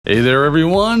Hey there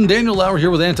everyone, Daniel Lowrie here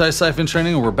with Antisyphon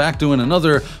Training, and we're back doing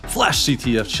another Flash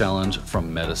CTF challenge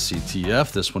from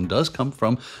MetaCTF. This one does come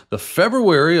from the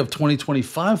February of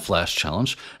 2025 Flash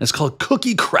challenge, and it's called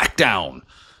Cookie Crackdown.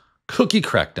 Cookie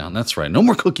Crackdown, that's right, no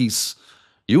more cookies.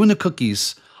 You and the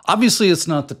cookies. Obviously it's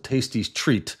not the tasty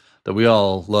treat that we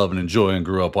all love and enjoy and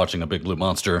grew up watching a big blue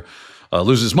monster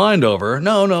lose his mind over.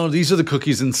 No, these are the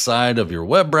cookies inside of your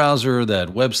web browser that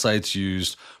websites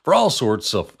use for all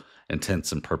sorts of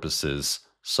intents and purposes,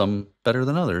 some better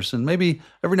than others. And maybe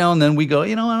every now and then we go,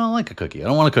 you know, I don't like a cookie. I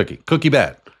don't want a cookie. Cookie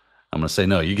bad. I'm going to say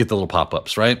no. You get the little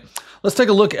pop-ups, right? Let's take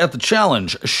a look at the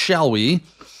challenge, shall we?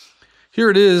 Here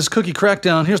it is, Cookie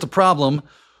Crackdown. Here's the problem.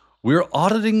 We're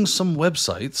auditing some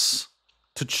websites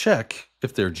to check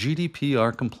if they're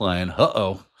GDPR compliant.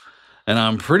 Uh-oh. And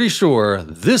I'm pretty sure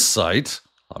this site,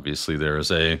 obviously there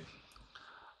is a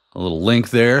little link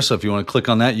there, so if you want to click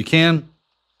on that, you can.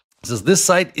 It says this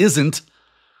site isn't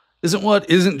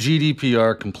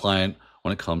GDPR compliant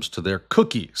when it comes to their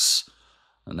cookies.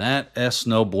 And that es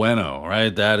no bueno,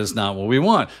 right? That is not what we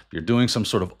want. If you're doing some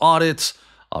sort of audit,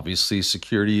 obviously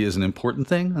security is an important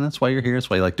thing, and that's why you're here. That's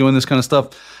why you like doing this kind of stuff.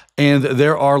 And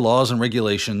there are laws and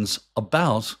regulations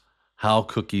about how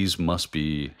cookies must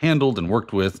be handled and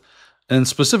worked with. And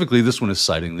specifically, this one is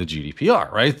citing the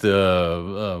GDPR, right?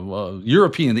 The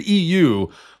European, the EU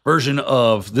version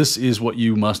of this is what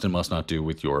you must and must not do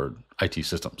with your IT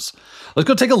systems. Let's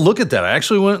go take a look at that. I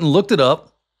actually went and looked it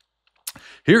up.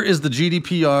 Here is the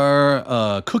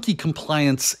GDPR cookie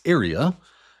compliance area.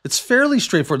 It's fairly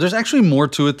straightforward. There's actually more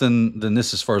to it than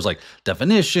this as far as like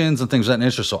definitions and things of that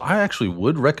nature. So I actually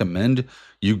would recommend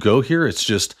you go here. It's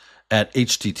just at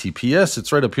HTTPS.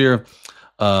 It's right up here.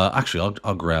 Actually,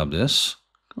 I'll grab this.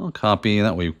 I'll copy, and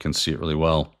that way you can see it really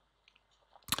well.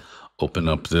 Open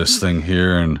up this thing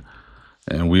here, and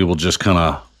we will just kind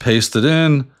of paste it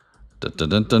in.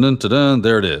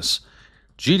 There it is.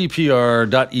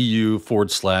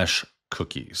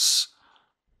 GDPR.eu/cookies.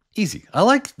 Easy. I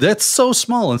like that's so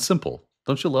small and simple.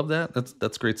 Don't you love that?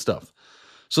 That's great stuff.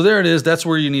 So there it is. That's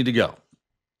where you need to go.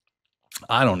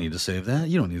 I don't need to save that.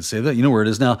 You don't need to save that. You know where it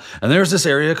is now. And there's this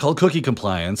area called cookie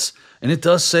compliance, and it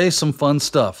does say some fun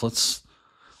stuff. Let's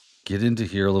get into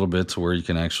here a little bit to where you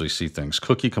can actually see things.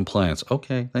 Cookie compliance.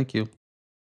 Okay, thank you.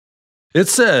 It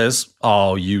says,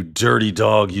 oh, you dirty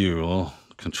dog, you. Oh,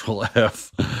 Control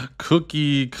F.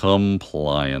 Cookie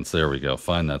compliance. There we go.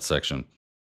 Find that section.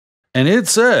 And it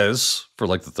says, for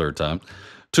like the third time,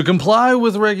 to comply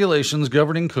with regulations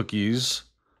governing cookies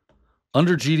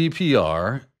under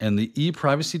GDPR and the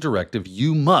e-privacy directive,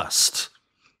 you must,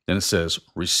 and it says,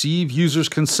 receive users'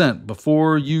 consent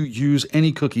before you use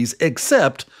any cookies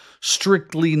except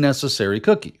strictly necessary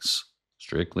cookies.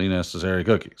 Strictly necessary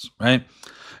cookies, right?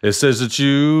 It says that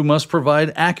you must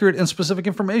provide accurate and specific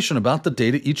information about the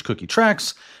data each cookie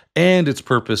tracks and its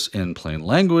purpose in plain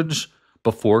language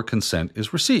before consent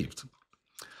is received.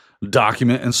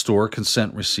 Document and store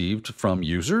consent received from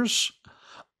users.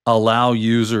 Allow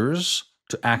users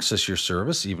to access your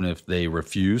service even if they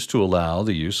refuse to allow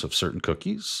the use of certain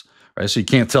cookies, right? So you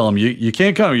can't tell them, you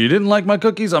can't come. You didn't like my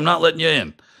cookies, I'm not letting you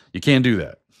in. You can't do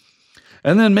that.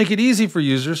 And then make it easy for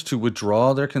users to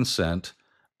withdraw their consent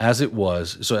as it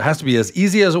was. So it has to be as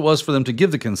easy as it was for them to give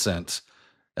the consent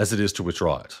as it is to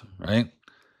withdraw it, right?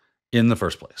 In the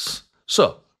first place.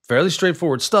 So fairly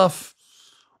straightforward stuff.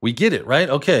 We get it, right?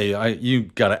 Okay, you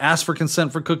got to ask for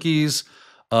consent for cookies.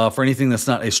 For anything that's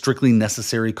not a strictly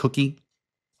necessary cookie.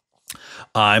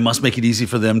 I must make it easy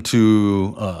for them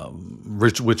to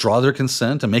withdraw their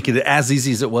consent and make it as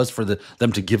easy as it was for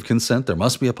them to give consent. There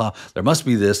must be there must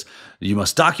be this. You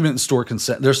must document and store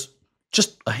consent. There's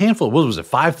just a handful. What was it?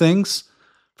 5 things?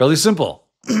 Fairly simple.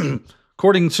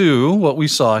 According to what we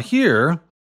saw here,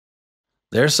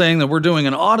 they're saying that we're doing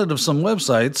an audit of some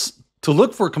websites to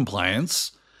look for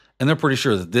compliance, and they're pretty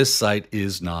sure that this site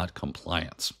is not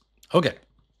compliant. Okay.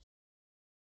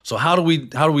 So how do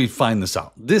we find this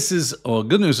out? This is, well,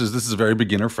 good news is this is very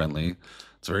beginner friendly.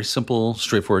 It's a very simple,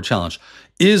 straightforward challenge.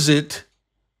 Is it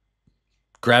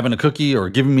grabbing a cookie or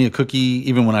giving me a cookie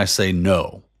even when I say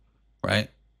no,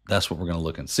 right? That's what we're going to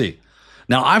look and see.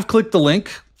 Now I've clicked the link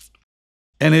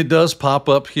and it does pop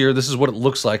up here. This is what it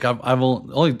looks like. The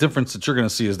only difference that you're going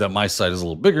to see is that my site is a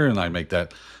little bigger and I make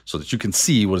that so that you can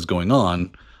see what is going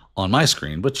on my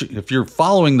screen. But if you're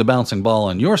following the bouncing ball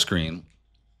on your screen,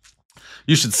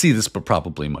 you should see this, but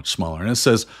probably much smaller. And it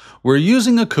says, we're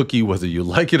using a cookie whether you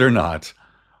like it or not,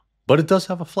 but it does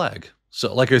have a flag.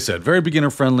 So like I said, very beginner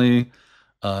friendly,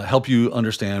 help you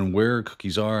understand where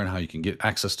cookies are and how you can get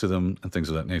access to them and things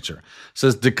of that nature. It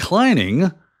says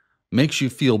declining makes you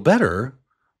feel better,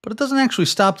 but it doesn't actually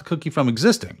stop the cookie from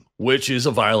existing, which is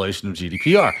a violation of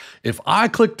GDPR. If I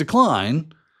click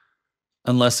decline,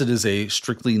 unless it is a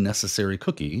strictly necessary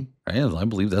cookie, right? I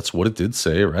believe that's what it did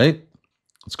say, right?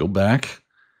 Let's go back.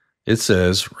 It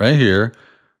says right here,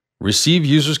 receive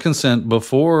user's consent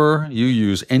before you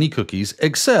use any cookies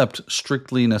except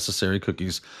strictly necessary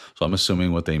cookies. So I'm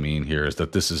assuming what they mean here is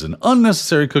that this is an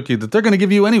unnecessary cookie that they're going to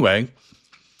give you anyway.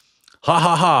 Ha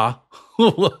ha ha.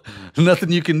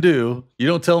 Nothing you can do. You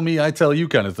don't tell me, I tell you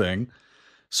kind of thing.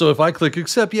 So if I click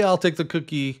accept, yeah, I'll take the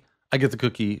cookie. I get the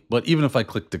cookie. But even if I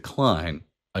click decline,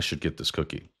 I should get this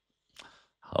cookie.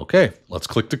 Okay, let's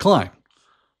click decline.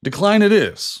 Decline it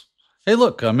is. Hey,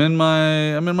 look, I'm in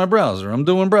my browser. I'm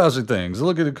doing browser things.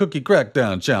 Look at the cookie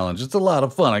crackdown challenge. It's a lot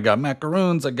of fun. I got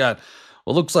macaroons. I got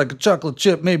what looks like a chocolate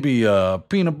chip, maybe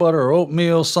peanut butter or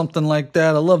oatmeal, something like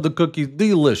that. I love the cookies.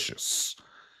 Delicious.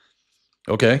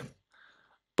 Okay.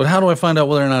 But how do I find out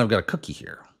whether or not I've got a cookie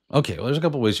here? Okay, well, there's a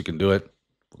couple ways you can do it.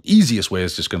 Easiest way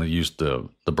is just going to use the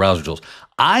browser tools.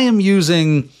 I am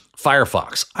using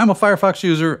Firefox. I'm a Firefox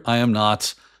user. I am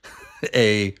not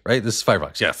right? This is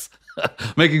Firefox, yes.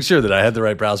 Making sure that I had the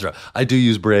right browser. I do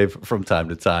use Brave from time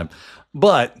to time.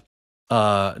 But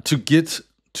to get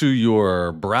to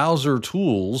your browser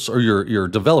tools, or your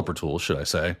developer tools, should I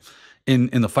say, in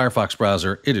the Firefox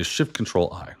browser, it is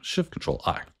Shift-Control-I.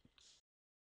 Shift-Control-I.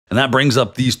 And that brings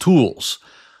up these tools.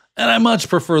 And I much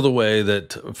prefer the way that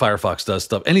Firefox does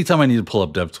stuff. Anytime I need to pull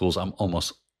up DevTools, I'm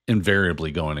almost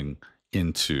invariably going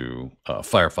into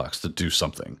Firefox to do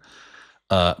something.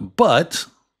 But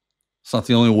it's not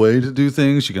the only way to do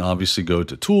things. You can obviously go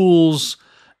to Tools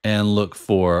and look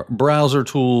for Browser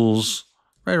Tools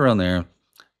right around there.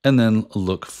 And then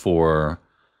look for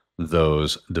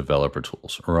those Developer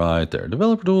Tools right there.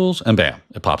 Developer Tools, and bam,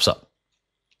 it pops up.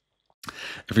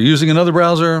 If you're using another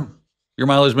browser, your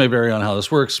mileage may vary on how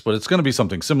this works, but it's going to be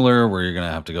something similar where you're going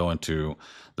to have to go into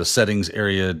the settings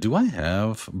area. Do I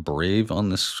have Brave on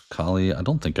this Kali? I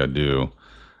don't think I do.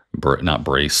 Not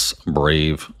Brace,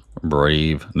 Brave,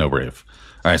 no Brave.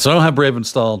 All right, so I don't have Brave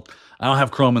installed. I don't have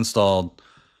Chrome installed.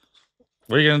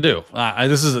 What are you going to do?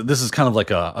 This is kind of like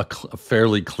a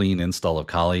fairly clean install of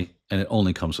Kali, and it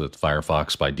only comes with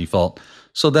Firefox by default.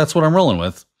 So that's what I'm rolling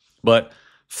with. But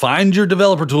find your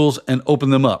developer tools and open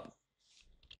them up.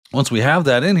 Once we have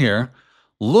that in here,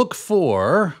 look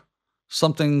for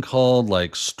something called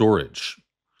like storage.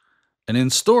 And in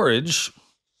storage,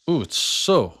 ooh, it's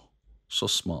so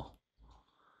small.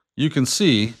 You can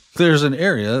see there's an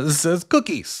area that says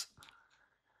cookies.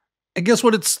 And guess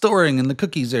what it's storing in the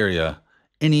cookies area?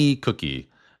 Any cookie.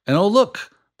 And oh,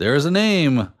 look, there's a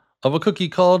name of a cookie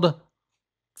called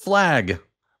flag.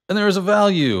 And there's a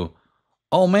value.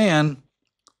 Oh man,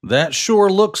 that sure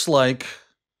looks like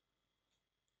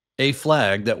a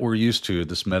flag that we're used to,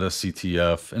 this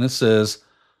MetaCTF. And it says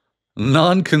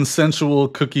non-consensual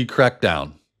cookie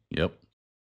crackdown. Yep.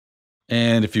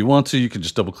 And if you want to, you can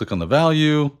just double click on the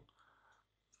value,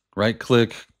 right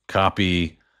click,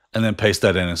 copy, and then paste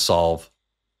that in and solve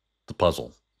the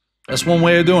puzzle. That's one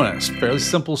way of doing it. It's a fairly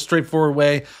simple, straightforward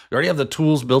way. You already have the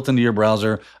tools built into your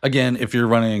browser. Again, if you're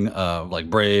running like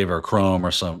Brave or Chrome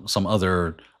or some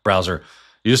other browser,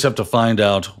 you just have to find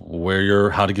out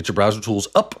how to get your browser tools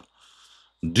up,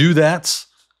 do that,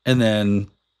 and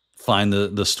then find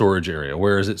the storage area.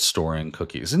 Where is it storing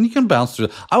cookies? And you can bounce through.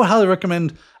 I would highly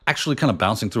recommend actually kind of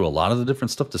bouncing through a lot of the different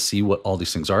stuff to see what all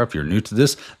these things are. If you're new to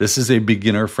this is a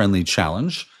beginner-friendly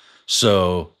challenge.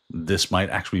 So this might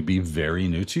actually be very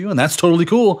new to you, and that's totally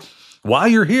cool. While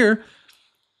you're here,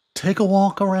 take a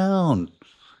walk around,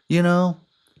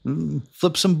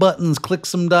 flip some buttons, click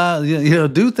some dials,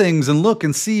 do things and look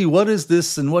and see what is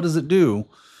this and what does it do.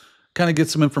 Kind of get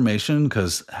some information,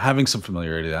 because having some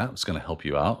familiarity with that is going to help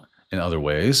you out in other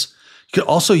ways. You could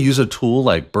also use a tool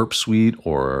like Burp Suite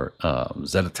or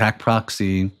Z-Attack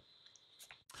Proxy.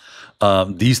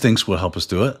 These things will help us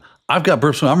do it. I've got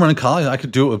Burp Suite. I'm running Kali. I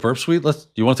could do it with Burp Suite.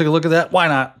 You want to take a look at that? Why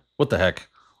not? What the heck?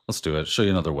 Let's do it. Show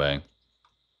you another way.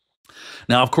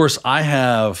 Now, of course, I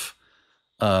have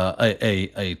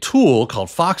a tool called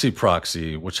Foxy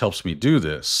Proxy, which helps me do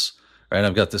this. Right?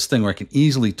 I've got this thing where I can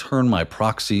easily turn my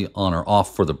proxy on or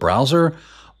off for the browser.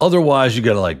 Otherwise, you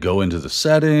got to go into the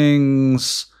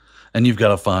settings, and you've got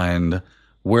to find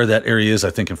where that area is. I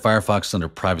think in Firefox under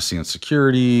privacy and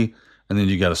security. And then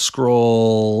you got to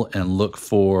scroll and look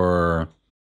for,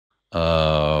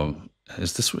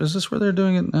 is this where they're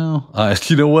doing it now?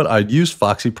 You know what? I use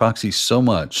Foxy Proxy so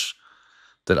much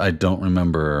that I don't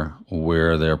remember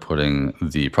where they're putting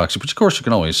the proxy, which of course you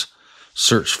can always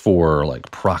search for like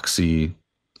proxy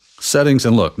settings,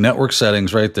 and look, network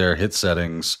settings right there, hit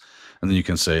settings. And then you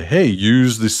can say, hey,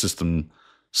 use the system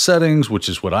settings, which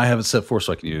is what I have it set for.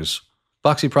 So I can use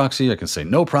Foxy proxy. I can say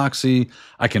no proxy.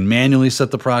 I can manually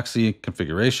set the proxy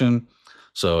configuration.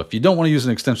 So if you don't want to use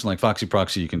an extension like Foxy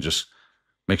proxy, you can just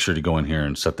make sure to go in here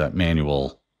and set that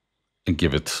manual and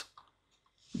give it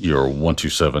your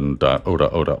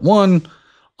 127.0.0.1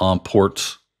 on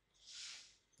port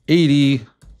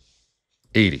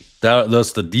 8080.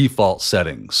 That's the default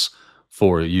settings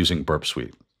for using Burp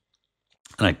Suite.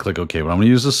 And I click OK, but I'm going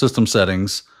to use the system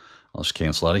settings. I'll just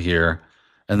cancel out of here.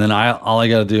 And then all I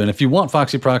got to do, and if you want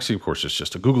Foxy proxy, of course, it's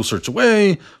just a Google search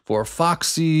away for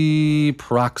Foxy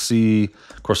proxy.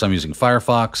 Of course, I'm using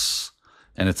Firefox,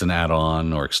 and it's an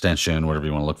add-on or extension, whatever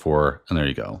you want to look for. And there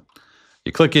you go.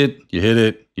 You click it, you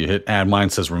hit add. Mine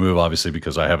says remove, obviously,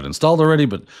 because I have it installed already,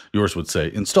 but yours would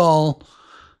say install,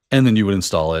 and then you would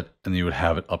install it, and you would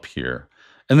have it up here.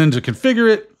 And then to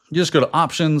configure it, you just go to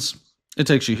options. It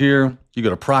takes you here. You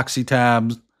go to proxy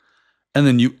tabs, and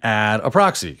then you add a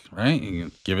proxy, right? You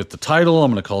can give it the title. I'm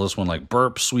going to call this one like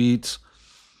Burp Suite,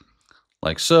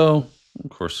 like so. Of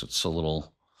course, it's a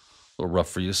little rough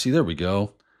for you to see. There we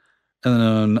go.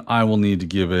 And then I will need to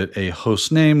give it a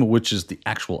host name, which is the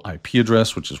actual IP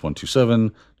address, which is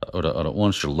 127.0.0.1.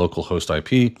 It's your local host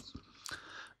IP.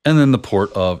 And then the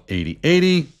port of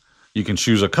 8080. You can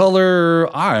choose a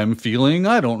color. I'm feeling,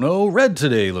 I don't know, red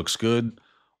today looks good.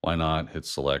 Why not? Hit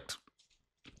select.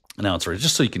 And now it's ready,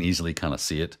 just so you can easily kind of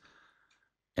see it.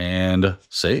 And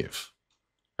save.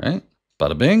 Right?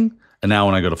 Bada bing. And now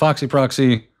when I go to Foxy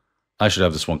proxy, I should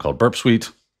have this one called Burp Suite,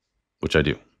 which I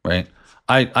do, right?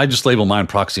 I just label mine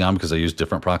proxy on because I use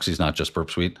different proxies, not just Burp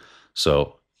Suite.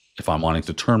 So if I'm wanting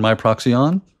to turn my proxy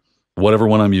on, whatever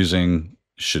one I'm using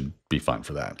should be fine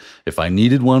for that. If I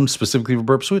needed one specifically for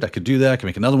Burp Suite, I could do that. I can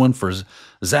make another one for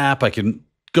Zap. I can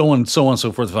go and so on and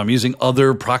so forth. If I'm using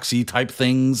other proxy type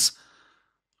things,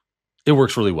 it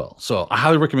works really well. So I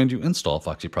highly recommend you install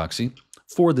Foxy proxy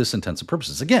for this intents and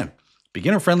purposes. Again,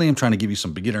 beginner friendly. I'm trying to give you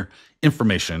some beginner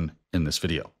information in this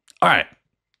video. All right.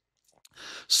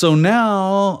 So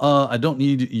now I don't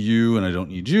need you and I don't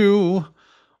need you,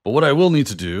 but what I will need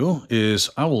to do is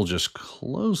I will just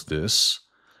close this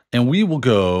and we will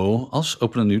go, I'll just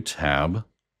open a new tab.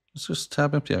 Let's just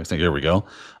tab empty. I think, here we go.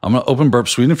 I'm going to open Burp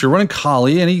Suite. And if you're running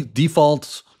Kali, any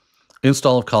default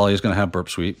install of Kali is going to have Burp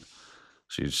Suite.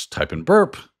 So you just type in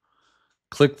burp,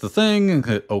 click the thing and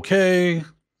hit OK.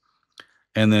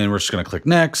 And then we're just going to click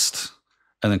next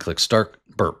and then click start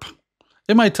burp.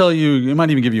 It might tell you, it might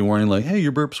even give you a warning like, hey,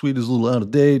 your Burp Suite is a little out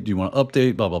of date. Do you want to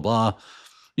update? Blah, blah, blah.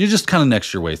 You just kind of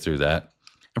next your way through that.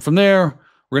 And from there,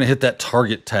 we're going to hit that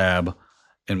target tab.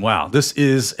 And wow, this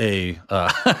is a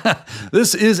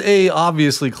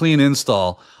obviously clean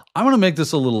install. I'm going to make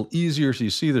this a little easier. So you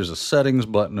see there's a settings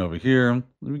button over here.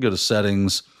 Let me go to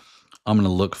settings. I'm going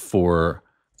to look for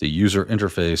the user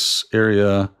interface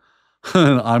area.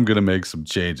 And I'm going to make some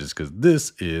changes because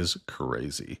this is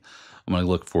crazy. I'm going to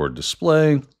look for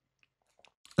display, and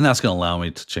that's going to allow me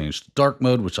to change to dark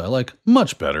mode, which I like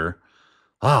much better.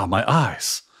 Ah, my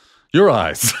eyes, your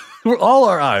eyes, all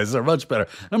our eyes are much better.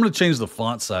 I'm going to change the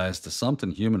font size to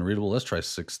something human readable. Let's try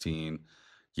 16.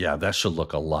 Yeah, that should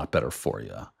look a lot better for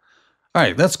you. All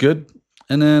right, that's good.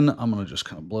 And then I'm going to just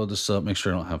kind of blow this up, make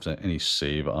sure I don't have any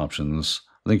save options.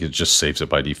 I think it just saves it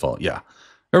by default. Yeah,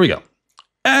 there we go.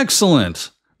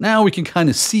 Excellent. Now we can kind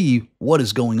of see what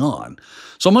is going on.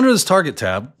 So I'm under this target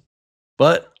tab,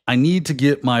 but I need to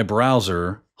get my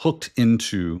browser hooked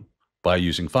into by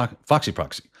using Foxy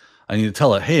proxy. I need to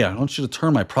tell it, hey, I want you to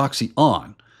turn my proxy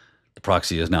on. The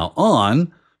proxy is now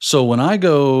on. So when I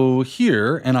go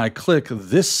here and I click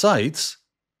this site,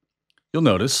 you'll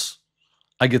notice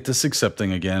I get this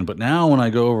accepting again. But now when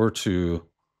I go over to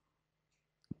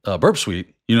Burp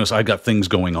Suite, you notice I've got things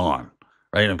going on,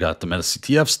 right? I've got the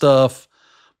MetaCTF stuff.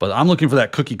 But I'm looking for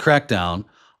that cookie crackdown.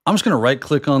 I'm just going to right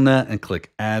click on that and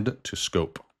click add to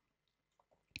scope.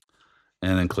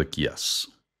 And then click yes.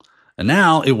 And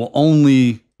now it will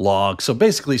only log. So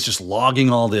basically it's just logging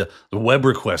all the web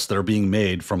requests that are being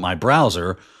made from my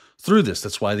browser through this.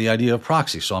 That's why the idea of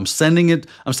proxy. So I'm sending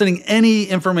any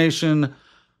information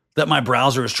that my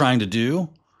browser is trying to do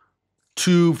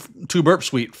to Burp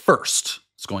Suite first.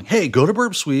 It's going, hey, go to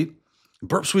Burp Suite.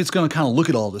 Burp Suite's going to kind of look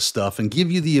at all this stuff and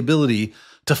give you the ability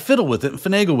to fiddle with it and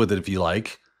finagle with it if you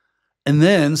like, and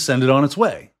then send it on its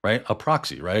way, right? A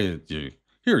proxy, right?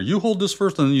 Here, you hold this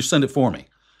first and then you send it for me.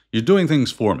 You're doing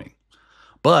things for me.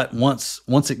 But once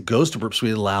it goes to Burp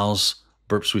Suite, it allows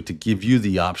Burp Suite to give you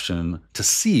the option to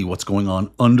see what's going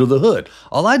on under the hood.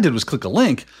 All I did was click a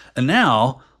link, and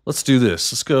now let's do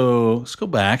this. Let's go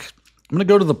back. I'm going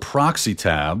to go to the proxy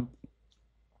tab,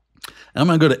 And I'm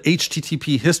going to go to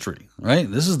HTTP history, right?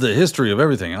 This is the history of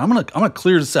everything. And I'm going to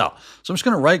clear this out. So I'm just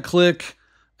going to right click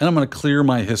and I'm going to clear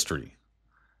my history.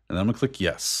 And then I'm going to click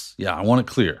yes. Yeah, I want it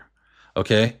clear.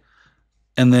 Okay.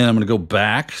 And then I'm going to go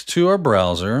back to our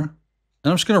browser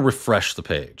and I'm just going to refresh the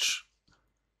page.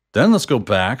 Then let's go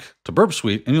back to Burp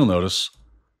Suite and you'll notice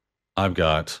I've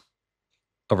got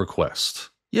a request.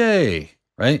 Yay,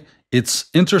 right? It's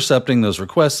intercepting those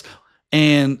requests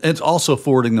and it's also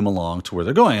forwarding them along to where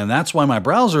they're going. And that's why my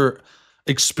browser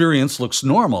experience looks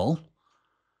normal.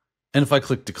 And if I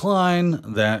click decline,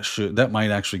 that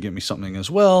might actually get me something as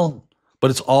well,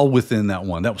 but it's all within that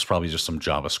one. That was probably just some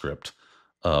JavaScript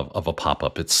of a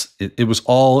pop-up. It was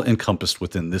all encompassed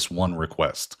within this one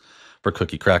request for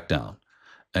cookie crackdown.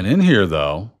 And in here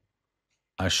though,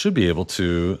 I should be able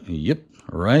to, yep,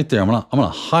 right there. I'm gonna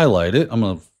highlight it.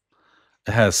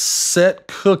 It has set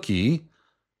cookie.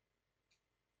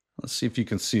 Let's see if you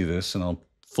can see this, and I'll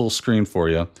full screen for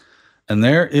you. And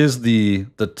there is the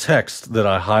text that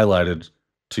I highlighted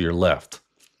to your left.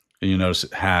 And you notice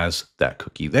it has that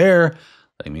cookie there,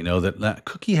 letting me know that that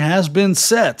cookie has been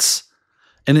set.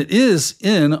 And it is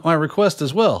in my request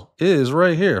as well. It is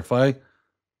right here. If I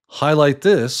highlight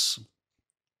this,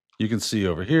 you can see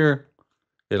over here,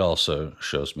 it also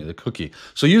shows me the cookie.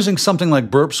 So using something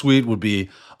like Burp Suite would be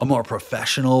a more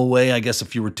professional way. I guess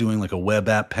if you were doing like a web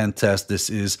app pen test, this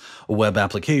is a web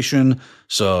application.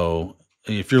 So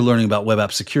if you're learning about web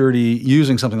app security,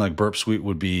 using something like Burp Suite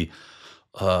would be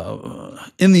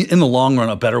in the long run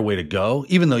a better way to go,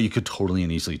 even though you could totally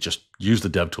and easily just use the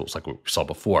dev tools like we saw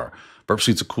before. Burp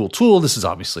Suite's a cool tool. This is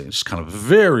obviously just kind of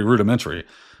very rudimentary,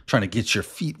 trying to get your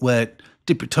feet wet,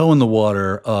 dip your toe in the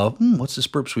water of, what's this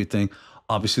Burp Suite thing?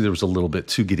 Obviously, there was a little bit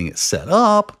to getting it set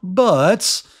up,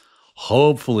 but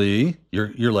hopefully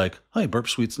you're like, hey, Burp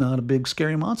Suite's not a big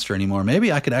scary monster anymore.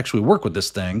 Maybe I could actually work with this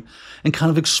thing and kind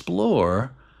of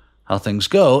explore how things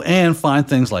go and find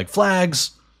things like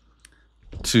flags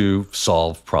to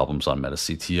solve problems on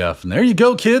MetaCTF. And there you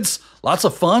go, kids. Lots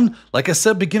of fun. Like I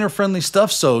said, beginner-friendly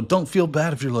stuff, so don't feel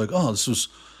bad if you're like, oh,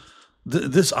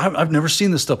 I've never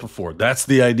seen this stuff before. That's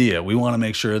the idea. We want to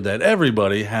make sure that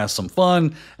everybody has some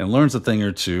fun and learns a thing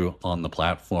or two on the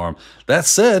platform. That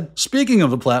said, speaking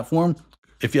of the platform,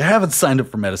 if you haven't signed up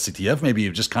for MetaCTF, maybe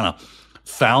you've just kind of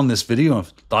found this video and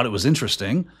thought it was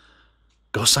interesting,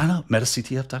 go sign up,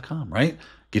 metactf.com, right?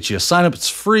 Get you a sign up. It's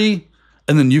free.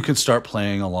 And then you can start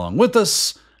playing along with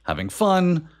us, having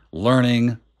fun,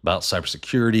 learning about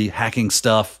cybersecurity, hacking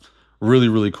stuff. Really,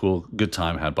 really cool. Good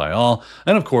time had by all.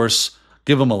 And of course,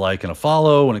 give them a like and a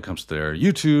follow when it comes to their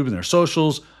YouTube and their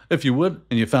socials. If you would,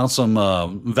 and you found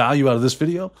some value out of this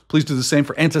video, please do the same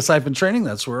for Antisyphon Training.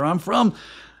 That's where I'm from.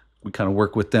 We kind of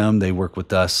work with them. They work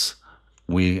with us.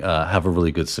 We have a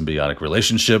really good symbiotic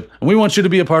relationship, and we want you to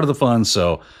be a part of the fun.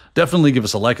 So definitely give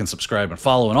us a like and subscribe and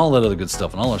follow and all that other good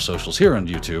stuff on all our socials here on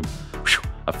YouTube. Whew.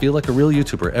 I feel like a real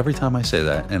YouTuber every time I say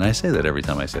that, and I say that every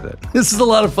time I say that. This is a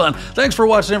lot of fun. Thanks for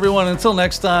watching, everyone. Until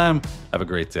next time, have a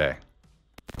great day.